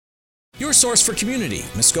Your source for community.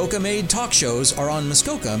 Muskoka-made talk shows are on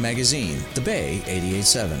Muskoka Magazine, The Bay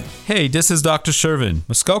 88.7. Hey, this is Dr. Shervin.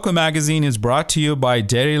 Muskoka Magazine is brought to you by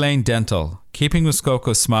Dairy Lane Dental, keeping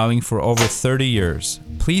Muskoka smiling for over 30 years.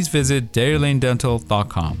 Please visit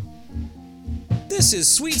dairylanedental.com. This is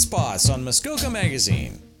Sweet Spots on Muskoka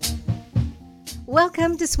Magazine.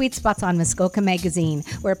 Welcome to Sweet Spots on Muskoka Magazine,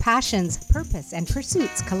 where passions, purpose, and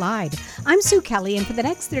pursuits collide. I'm Sue Kelly, and for the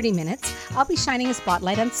next 30 minutes, I'll be shining a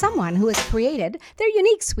spotlight on someone who has created their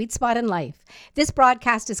unique sweet spot in life. This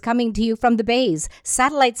broadcast is coming to you from the Bay's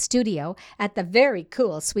satellite studio at the very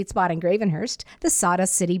cool Sweet Spot in Gravenhurst, the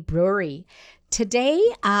Sawdust City Brewery. Today,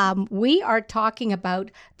 we are talking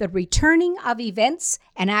about the returning of events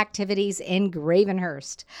and activities in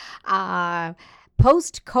Gravenhurst.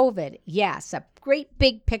 Post-COVID, yes, a great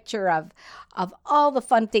big picture of all the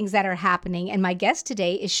fun things that are happening. And my guest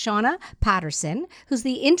today is Shauna Patterson, who's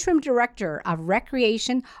the Interim Director of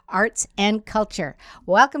Recreation, Arts, and Culture.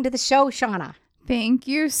 Welcome to the show, Shauna. Thank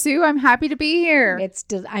you, Sue. I'm happy to be here.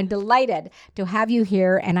 I'm delighted to have you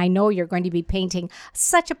here, and I know you're going to be painting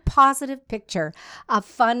such a positive picture of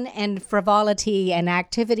fun and frivolity and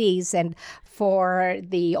activities and for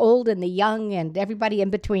the old and the young and everybody in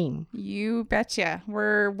between. You betcha.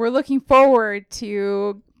 We're looking forward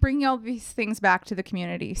to bringing all these things back to the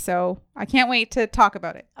community, so I can't wait to talk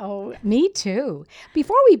about it. Oh, me too.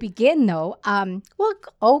 Before we begin, though,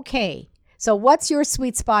 so what's your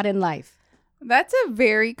sweet spot in life? That's a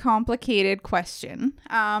very complicated question.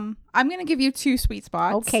 I'm going to give you two sweet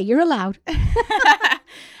spots. Okay, you're allowed.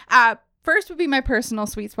 First would be my personal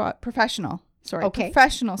sweet spot, professional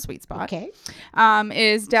sweet spot. Okay.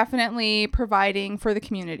 Is definitely providing for the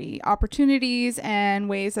community opportunities and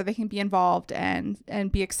ways that they can be involved and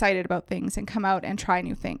be excited about things and come out and try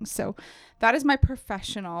new things. So that is my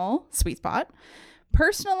professional sweet spot.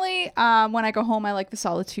 Personally, when I go home, I like the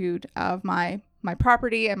solitude of my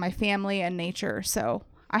property and my family and nature. So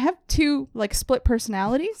I have two split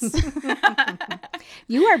personalities.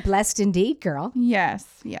 You are blessed indeed, girl. Yes.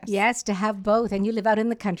 Yes, to have both. And you live out in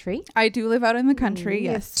the country. I do live out in the country,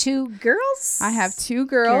 You yes. have two girls? I have two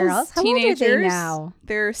girls. How teenagers. old are they now?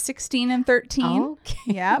 They're 16 and 13. Okay.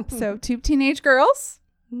 Yeah, so two teenage girls.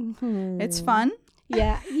 Mm-hmm. It's fun.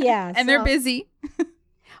 Yeah. And they're busy.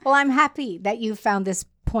 Well, I'm happy that you found this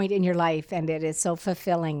point in your life, and it is so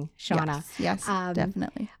fulfilling, Shauna. Yes,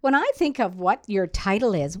 definitely. When I think of what your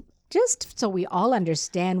title is, just so we all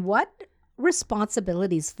understand, what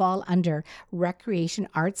responsibilities fall under recreation,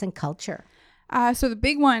 arts, and culture? So the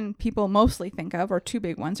big one people mostly think of, or two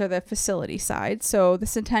big ones, are the facility side. So the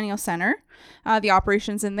Centennial Center, the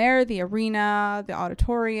operations in there, the arena, the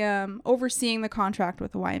auditorium, overseeing the contract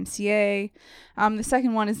with the YMCA. The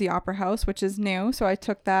second one is the Opera House, which is new. So I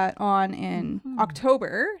took that on in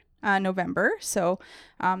November. So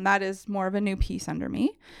that is more of a new piece under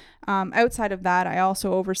me. Outside of that, I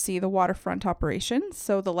also oversee the waterfront operations.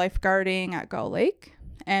 So the lifeguarding at Gull Lake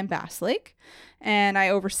and Bass Lake. And I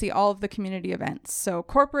oversee all of the community events, so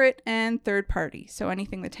corporate and third party. So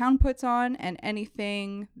anything the town puts on and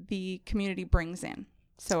anything the community brings in.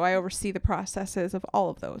 So I oversee the processes of all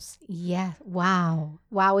of those. Yeah. Wow.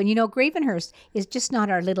 And Gravenhurst is just not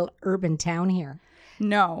our little urban town here.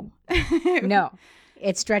 No. No.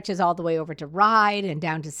 It stretches all the way over to Ryde and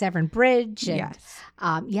down to Severn Bridge. And,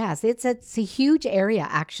 yes. It's a huge area,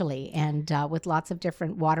 actually, and with lots of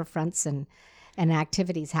different waterfronts and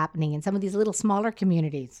activities happening in some of these little smaller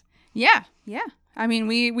communities. Yeah. I mean,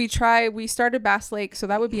 we started Bass Lake, so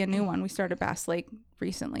that would be a new one. We started Bass Lake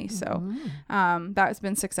recently, so that has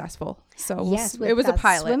been successful. So yes, it was a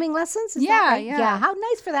pilot. Swimming lessons? Is that right? Yeah. How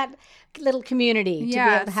nice for that little community to be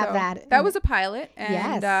able to have that. That was a pilot,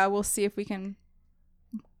 and we'll see if we can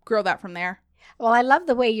grow that from there. Well, I love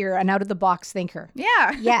the way you're an out-of-the-box thinker.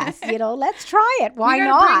 Yeah. Yes, let's try it. Why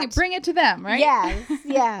not? Bring it to them, right?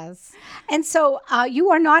 Yes. And so you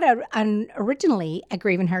are not originally a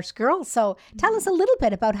Gravenhurst girl, so tell us a little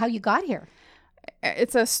bit about how you got here.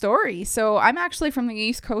 It's a story. So I'm actually from the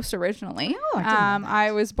East Coast originally. Oh, I didn't know that.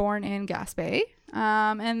 I was born in Gaspé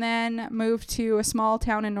and then moved to a small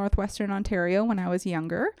town in northwestern Ontario when I was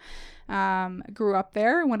younger. Grew up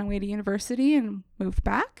there, went away to university and moved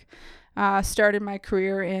back. Started my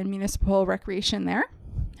career in municipal recreation there,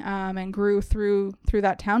 and grew through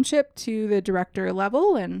that township to the director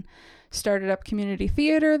level and started up community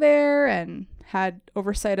theater there and had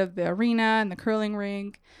oversight of the arena and the curling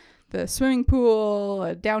rink, the swimming pool,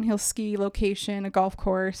 a downhill ski location, a golf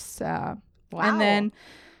course. Wow. And then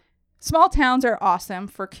small towns are awesome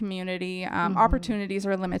for community. Opportunities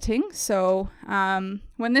are limiting. So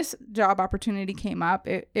when this job opportunity came up,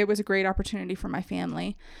 it was a great opportunity for my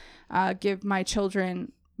family. Give my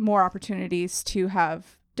children more opportunities to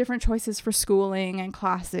have different choices for schooling and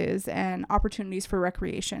classes and opportunities for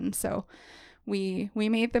recreation. So we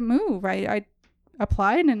made the move. I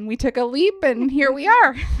applied and we took a leap, and here we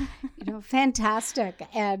are. Fantastic.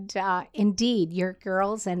 And indeed, your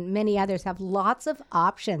girls and many others have lots of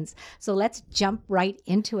options. So let's jump right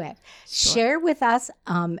into it. Sure. Share with us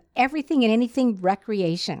everything and anything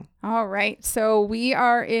recreation. All right. So we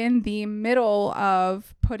are in the middle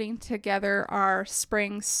of putting together our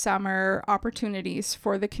spring, summer opportunities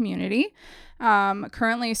for the community.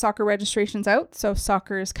 Currently, soccer registration's out. So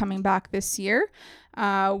soccer is coming back this year.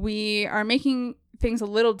 We are making things a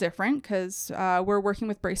little different because we're working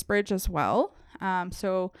with Bracebridge as well.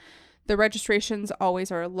 So the registrations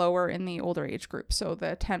always are lower in the older age group, so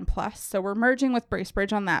the 10 plus. So we're merging with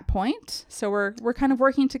Bracebridge on that point. So we're kind of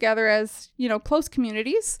working together as, close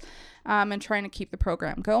communities and trying to keep the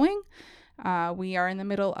program going. We are in the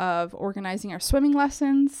middle of organizing our swimming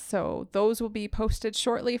lessons. So those will be posted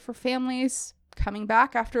shortly for families. Coming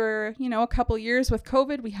back after, a couple years with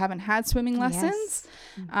COVID, we haven't had swimming lessons.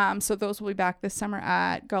 Yes. So those will be back this summer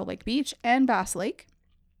at Gull Lake Beach and Bass Lake.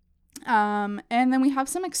 And then we have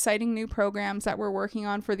some exciting new programs that we're working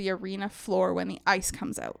on for the arena floor when the ice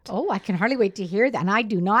comes out. Oh, I can hardly wait to hear that. And I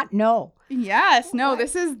do not know. Yes. No,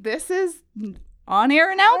 this is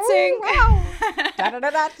on-air announcing. Oh, wow.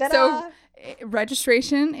 Da-da-da-da-da-da. So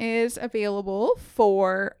registration is available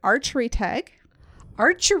for archery tag.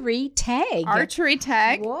 Archery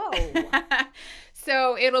tag. Whoa.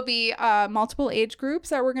 So it'll be multiple age groups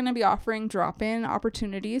that we're going to be offering drop-in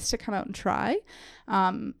opportunities to come out and try.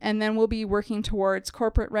 And then we'll be working towards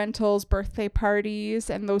corporate rentals, birthday parties,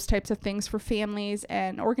 and those types of things for families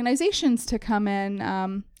and organizations to come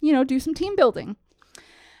and, do some team building.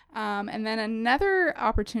 And then another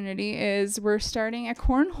opportunity is we're starting a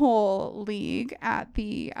cornhole league at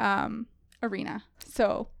the arena.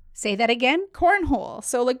 So... Say that again? Cornhole.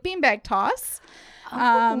 So like beanbag toss.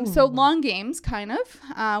 So long games, kind of.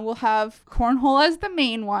 We'll have cornhole as the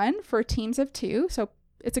main one for teams of 2. So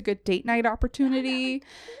it's a good date night opportunity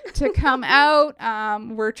to come out.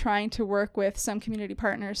 We're trying to work with some community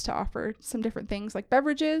partners to offer some different things like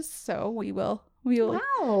beverages. So we will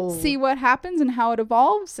see what happens and how it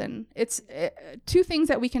evolves. And it's 2 things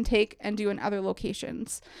that we can take and do in other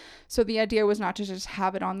locations. So the idea was not to just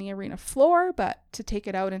have it on the arena floor, but to take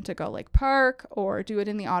it out into Gull Lake Park or do it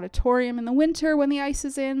in the auditorium in the winter when the ice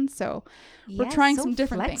is in. So we're trying some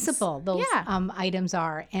different flexible things. Those items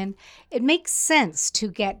are. And it makes sense to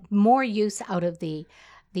get more use out of the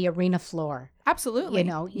arena floor. Absolutely.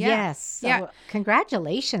 Yes. So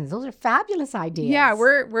congratulations. Those are fabulous ideas. Yeah,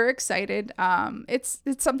 we're excited. It's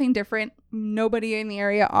something different. Nobody in the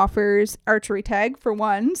area offers archery tag for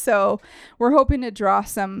one, so we're hoping to draw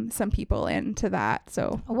some people into that.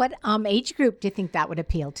 So what age group do you think that would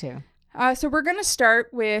appeal to? So we're going to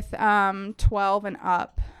start with 12 and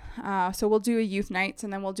up. So we'll do a youth nights,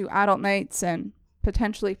 and then we'll do adult nights and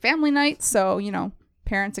potentially family nights. So,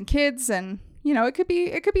 parents and kids, and it could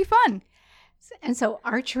be fun. And so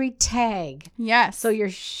archery tag. Yes. So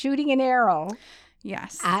you're shooting an arrow.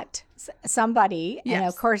 Yes. At somebody. Yes. And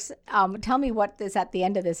of course, tell me what is at the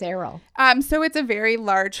end of this arrow. So it's a very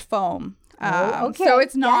large foam. Okay. So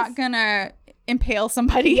it's not gonna impale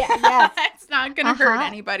somebody. Yes. It's not gonna hurt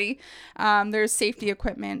anybody. There's safety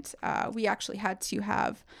equipment. We actually had to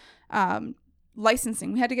have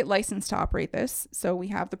licensing. We had to get licensed to operate this. So we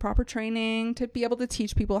have the proper training to be able to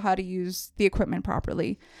teach people how to use the equipment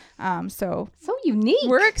properly. So unique.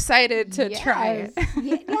 We're excited to try it.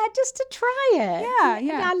 Yeah, just to try it.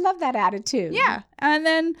 Yeah. I love that attitude. Yeah. And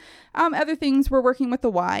then other things, we're working with the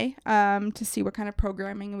Y to see what kind of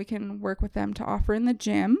programming we can work with them to offer in the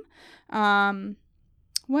gym.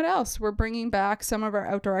 What else? We're bringing back some of our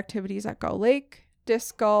outdoor activities at Gull Lake,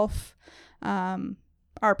 disc golf.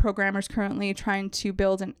 Our programmer's currently trying to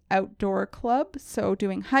build an outdoor club, so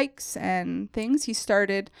doing hikes and things. He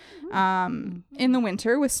started in the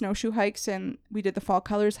winter with snowshoe hikes, and we did the fall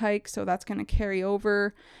colors hike, so that's going to carry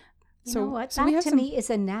over. You know what? That to me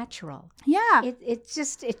is a natural. Yeah.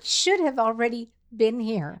 It should have already been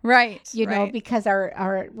here. Right. Because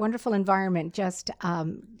our wonderful environment just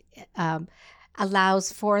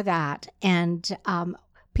allows for that. And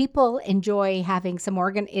people enjoy having some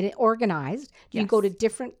organized. Do you go to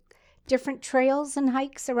different trails and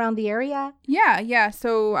hikes around the area? Yeah.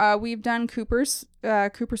 So we've done Cooper's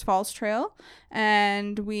Falls Trail,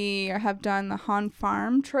 and we have done the Han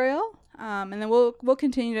Farm Trail, and then we'll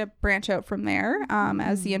continue to branch out from there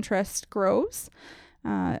as the interest grows.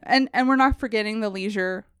 And we're not forgetting the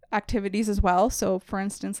leisure activities as well. So for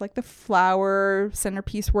instance, like the flower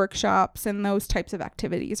centerpiece workshops and those types of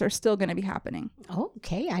activities are still going to be happening. Oh,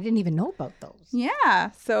 okay. I didn't even know about those.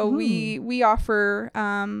 Yeah. So we offer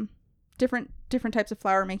different types of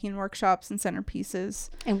flower making workshops and centerpieces.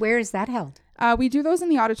 And where is that held? We do those in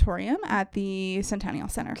the auditorium at the Centennial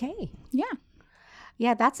Center. Okay. Yeah.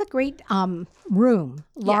 Yeah, that's a great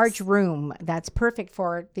large room that's perfect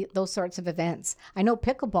for those sorts of events. I know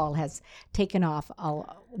pickleball has taken off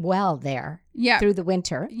well there through the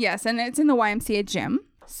winter. Yes, and it's in the YMCA gym.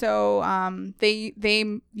 So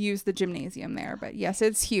they use the gymnasium there. But yes,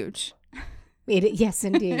 it's huge. Yes,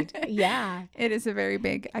 indeed. Yeah. It is a very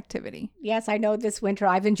big activity. Yes, I know this winter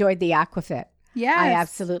I've enjoyed the Aquafit. Yes. I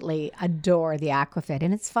absolutely adore the Aquafit.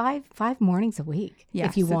 And it's five mornings a week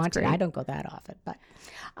if you want to. I don't go that often, but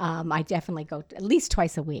I definitely go at least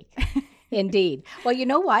twice a week. Indeed. Well, you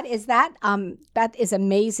know what? That is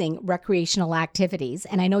amazing recreational activities.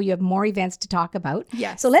 And I know you have more events to talk about.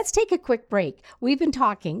 Yes. So let's take a quick break. We've been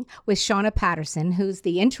talking with Shauna Patterson, who's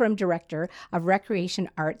the Interim Director of Recreation,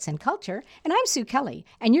 Arts and Culture. And I'm Sue Kelly.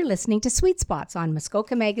 And you're listening to Sweet Spots on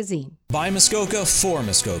Muskoka Magazine. By Muskoka for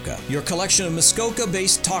Muskoka. Your collection of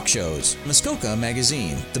Muskoka-based talk shows. Muskoka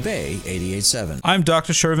Magazine, The Bay 88.7. I'm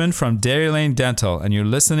Dr. Shervin from Dairy Lane Dental, and you're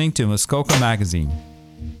listening to Muskoka Magazine.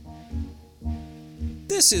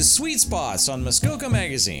 This is Sweet Spots on Muskoka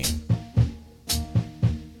Magazine.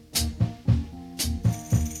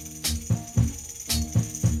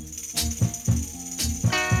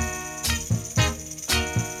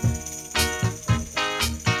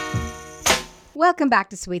 Welcome back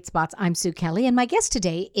to Sweet Spots. I'm Sue Kelly, and my guest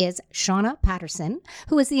today is Shauna Patterson,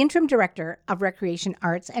 who is the Interim Director of Recreation,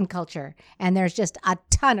 Arts and Culture. And there's just a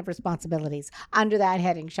ton of responsibilities under that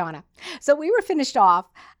heading, Shauna. So we were finished off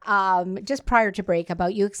just prior to break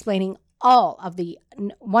about you explaining all of the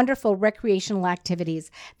wonderful recreational activities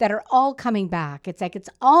that are all coming back. It's like it's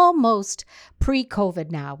almost pre-COVID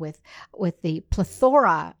now with the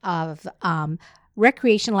plethora of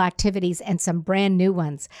recreational activities and some brand new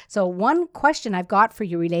ones. So one question I've got for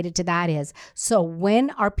you related to that is, so when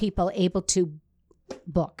are people able to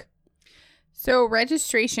book? So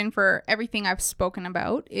registration for everything I've spoken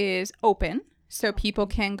about is open. So people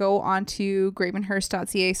can go onto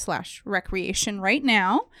gravenhurst.ca/recreation right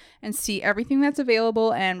now and see everything that's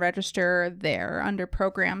available and register there under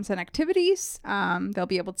programs and activities. They'll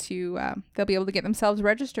be able to get themselves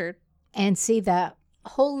registered and see the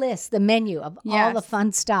whole list, the menu of all the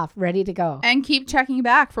fun stuff ready to go. And keep checking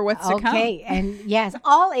back for what's to come. Okay, and yes,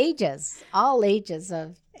 all ages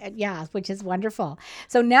of, which is wonderful.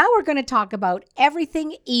 So now we're going to talk about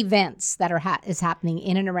everything events that is happening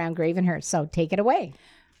in and around Gravenhurst. So take it away.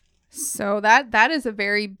 So that is a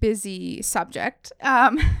very busy subject.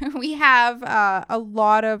 We have a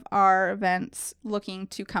lot of our events looking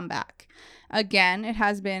to come back. Again, it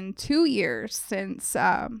has been 2 years since,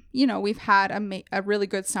 we've had a really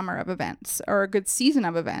good summer of events or a good season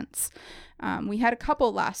of events. We had a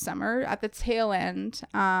couple last summer at the tail end,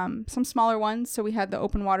 some smaller ones. So we had the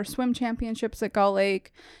open water swim championships at Gull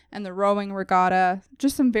Lake and the rowing regatta,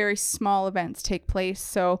 just some very small events take place.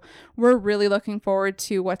 So we're really looking forward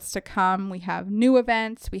to what's to come. We have new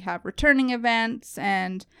events, we have returning events,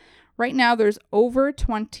 and right now there's over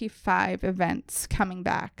 25 events coming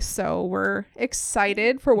back. So we're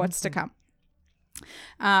excited for what's to come.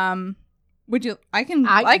 Would you? I can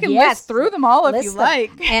list through them all if you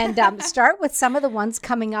like. And start with some of the ones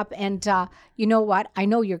coming up. And you know what? I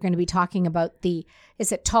know you're going to be talking about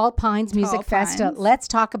is it Tall Pines Music Festa? Let's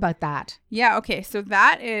talk about that. Yeah, okay. So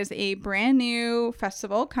that is a brand new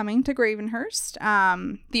festival coming to Gravenhurst.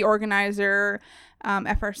 The organizer,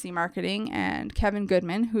 FRC Marketing, and Kevin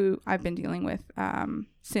Goodman, who I've been dealing with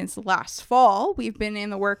since last fall. We've been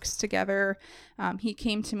in the works together. He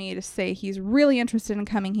came to me to say he's really interested in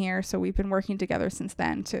coming here. So we've been working together since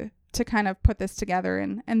then to kind of put this together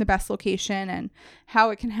and the best location and how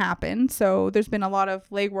it can happen. So there's been a lot of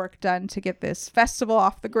legwork done to get this festival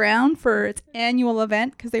off the ground for its annual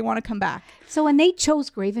event because they want to come back. So, and they chose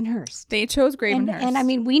Gravenhurst. They chose Gravenhurst. And I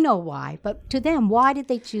mean, we know why, but to them, why did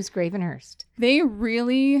they choose Gravenhurst? They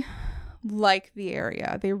really like the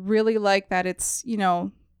area. They really like that it's,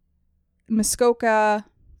 Muskoka,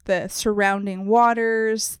 the surrounding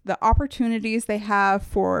waters, the opportunities they have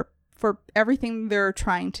for for everything they're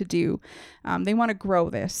trying to do. They want to grow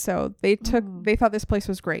this. So they thought this place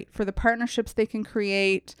was great for the partnerships they can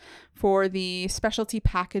create, for the specialty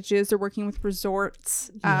packages. They're working with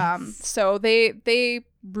resorts. So they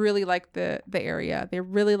really like the area. They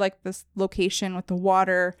really like this location with the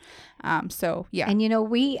water. So yeah. And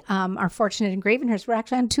we are fortunate in Gravenhurst. We're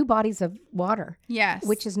actually on 2 bodies of water. Yes.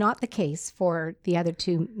 Which is not the case for the other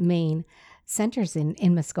 2 main centers in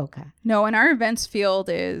Muskoka. No, and our events field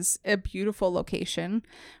is a beautiful location.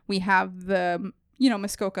 We have the,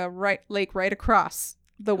 Muskoka lake right across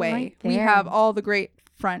the way. Right we there. have all the great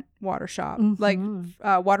front waterfront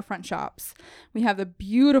shops. We have the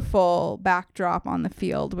beautiful backdrop on the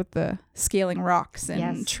field with the scaling rocks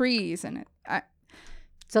and trees and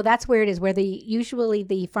So that's where it is, where usually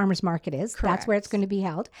the farmers market is. Correct. That's where it's going to be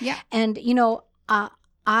held. Yeah. And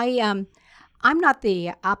I'm not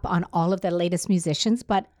up on all of the latest musicians,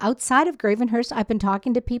 but outside of Gravenhurst, I've been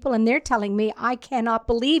talking to people and they're telling me, I cannot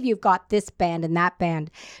believe you've got this band and that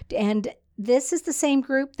band. And this is the same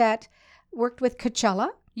group that worked with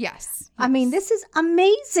Coachella. Yes. I mean, this is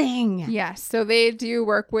amazing. Yes. So they do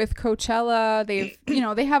work with Coachella. They've,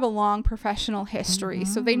 they have a long professional history,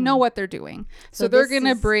 so they know what they're doing. So they're going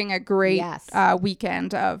to bring a great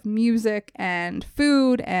weekend of music and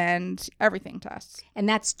food and everything to us. And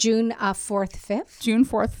that's June 4th, 5th? June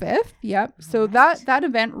 4th, 5th. Yep. So that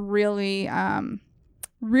event really,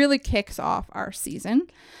 really kicks off our season.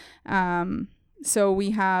 So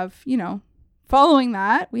we have, following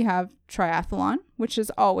that, we have triathlon, which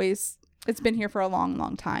is it's been here for a long,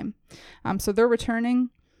 long time. So they're returning.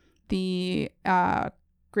 The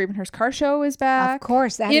Gravenhurst Car Show is back. Of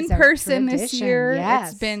course, that in is our person this tradition. year.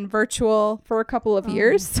 Yes. It's been virtual for a couple of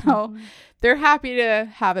years. So they're happy to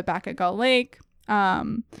have it back at Gull Lake.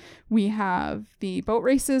 We have the boat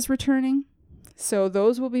races returning. So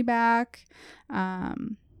those will be back.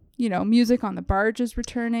 Music on the Barge is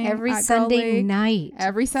returning every at Sunday Gull Lake. night.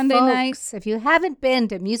 Every Sunday Folks, night. if you haven't been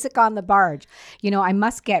to Music on the Barge, I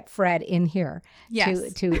must get Fred in here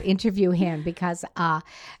to interview him because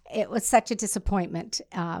it was such a disappointment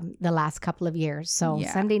the last couple of years. So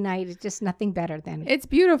Sunday night is just nothing better than it's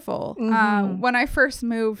beautiful. When I first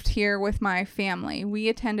moved here with my family, we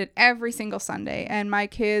attended every single Sunday, and my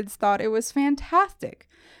kids thought it was fantastic.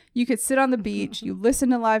 You could sit on the beach, you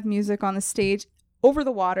listen to live music on the stage over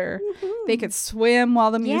the water. They could swim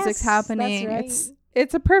while the music's happening. That's right.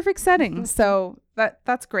 It's a perfect setting. So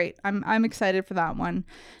that's great. I'm excited for that one.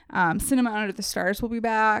 Cinema Under the Stars will be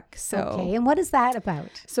back. So okay, and what is that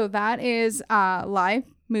about? So that is live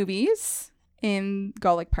movies in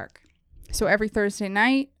Gull Lake Park. So every Thursday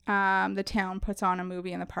night, the town puts on a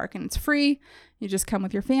movie in the park, and it's free. You just come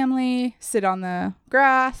with your family, sit on the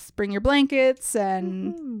grass, bring your blankets,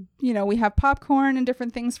 and, we have popcorn and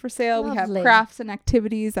different things for sale. Lovely. We have crafts and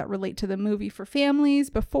activities that relate to the movie for families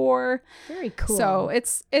before. Very cool. So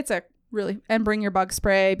it's a really, and bring your bug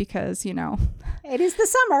spray because, it is the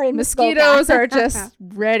summer in mosquitoes Muskoka. are just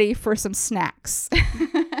ready for some snacks.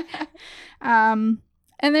 And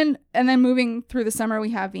then moving through the summer, we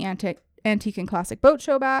have the Antique and Classic Boat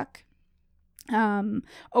Show back.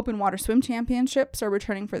 Open water swim championships are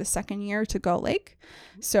returning for the second year to Gull Lake.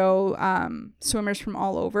 So swimmers from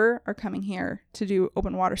all over are coming here to do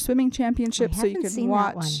open water swimming championships. So you can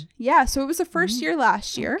watch. Yeah, so it was the first year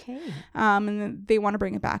last year. Okay. And then they want to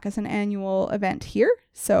bring it back as an annual event here.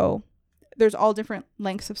 So there's all different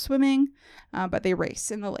lengths of swimming, but they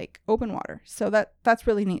race in the lake, open water. So that's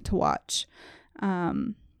really neat to watch.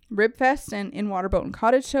 Ribfest and In-Water Boat and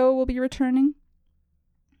Cottage Show will be returning.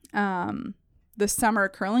 The summer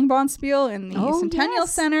curling bonspiel in the Centennial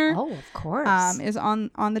Center. Oh, of course. Is on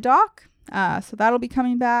the dock. So that'll be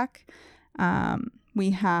coming back.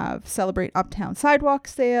 We have Celebrate Uptown Sidewalk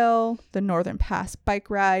Sale, the Northern Pass bike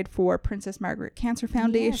ride for Princess Margaret Cancer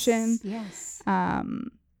Foundation. Yes.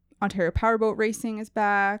 Ontario Powerboat Racing is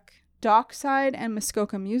back. Dockside and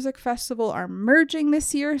Muskoka Music Festival are merging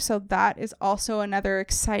this year, so that is also another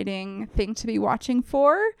exciting thing to be watching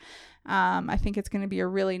for. I think it's going to be a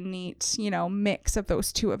really neat, mix of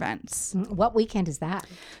those two events. What weekend is that?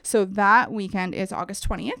 So that weekend is August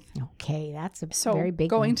 20th. Okay, that's So very big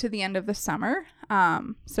going one. to the end of the summer.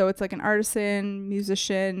 So it's like an artisan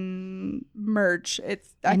musician merge.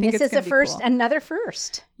 I think this it's is cool. another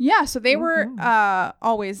first. Yeah. So they were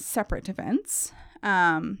always separate events.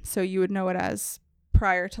 So you would know it as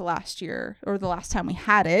prior to last year or the last time we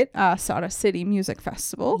had it, Sawdust City Music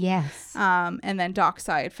Festival. Yes. And then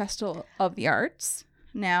Dockside Festival of the Arts.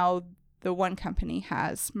 Now the one company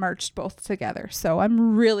has merged both together. So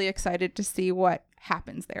I'm really excited to see what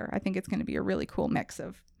happens there. I think it's going to be a really cool mix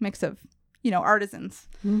of artisans.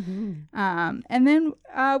 And then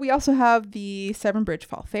we also have the Severn Bridge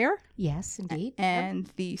Fall Fair. Yes, indeed.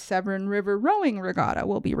 And the Severn River Rowing Regatta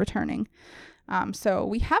will be returning. So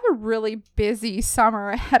we have a really busy summer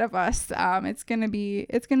ahead of us. It's gonna be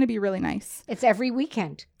really nice. It's every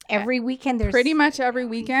weekend. Every weekend there's Pretty much every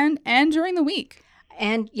weekend and during the week.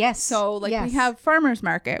 And yes. So we have farmers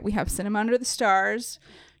market, we have Cinema Under the Stars,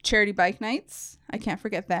 charity bike nights. I can't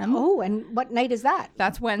forget them. Oh, and what night is that?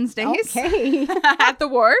 That's Wednesdays. Okay. At the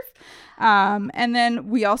wharf. And then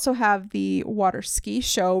we also have the water ski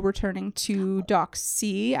show returning to Dock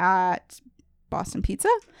C at Boston Pizza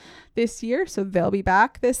this year. So they'll be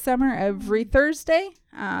back this summer every Thursday.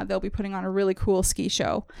 They'll be putting on a really cool ski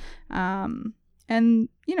show. And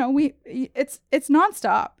it's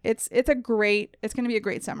nonstop. It's going to be a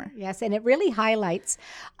great summer. Yes, and it really highlights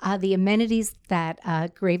the amenities that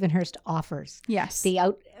Gravenhurst offers. Yes.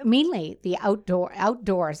 Mainly the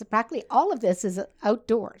outdoors. Practically all of this is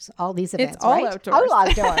outdoors. All these events, it's all right? outdoors. All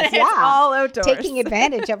outdoors. Yeah, It's all outdoors. Taking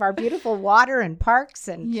advantage of our beautiful water and parks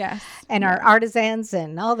and our artisans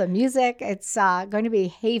and all the music. It's going to be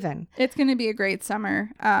haven. It's going to be a great summer.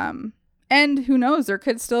 And who knows? There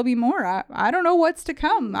could still be more. I don't know what's to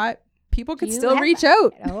come. People could still reach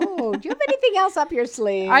out. Oh, do you have anything else up your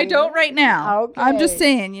sleeve? I don't right now. Okay. I'm just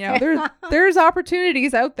saying, there's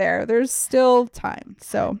opportunities out there. There's still time.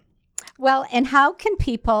 So, well, and how can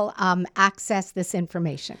people access this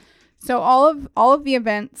information? So all of the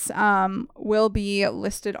events will be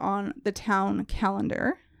listed on the town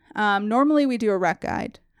calendar. Normally we do a rec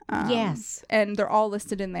guide. Yes. And they're all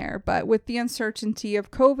listed in there. But with the uncertainty of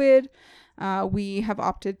COVID, we have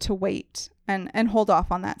opted to wait and hold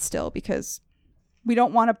off on that still, because we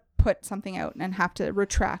don't want to put something out and have to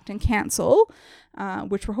retract and cancel,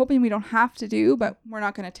 which we're hoping we don't have to do, but we're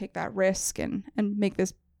not going to take that risk and make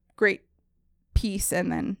this great piece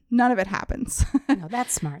and then none of it happens. No,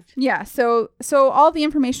 that's smart. Yeah. So all the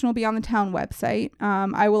information will be on the town website.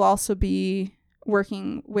 I will also be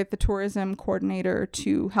working with the tourism coordinator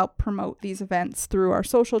to help promote these events through our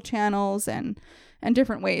social channels and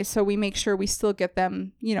different ways. So we make sure we still get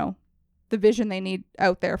them, the vision they need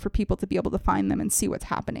out there for people to be able to find them and see what's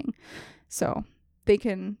happening. So they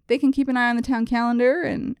can keep an eye on the town calendar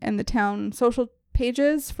and the town social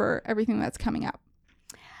pages for everything that's coming up.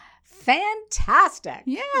 Fantastic.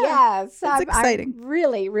 Yeah. Yes. It's exciting. I'm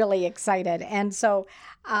really, really excited. And so,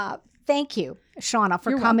 thank you, Shauna,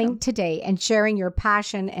 for You're coming welcome. today and sharing your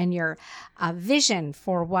passion and your vision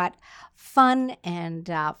for what fun and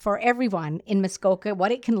for everyone in Muskoka,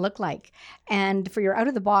 what it can look like, and for your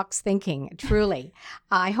out-of-the-box thinking, truly.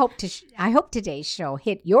 I hope today's show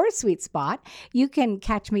hit your sweet spot. You can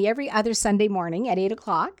catch me every other Sunday morning at 8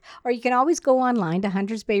 o'clock, or you can always go online to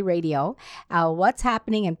Hunters Bay Radio, What's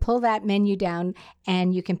Happening, and pull that menu down,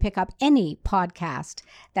 and you can pick up any podcast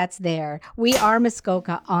that's there. We are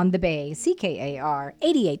Muskoka on the Bay, CKAR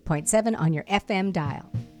 88.7 on your FM dial.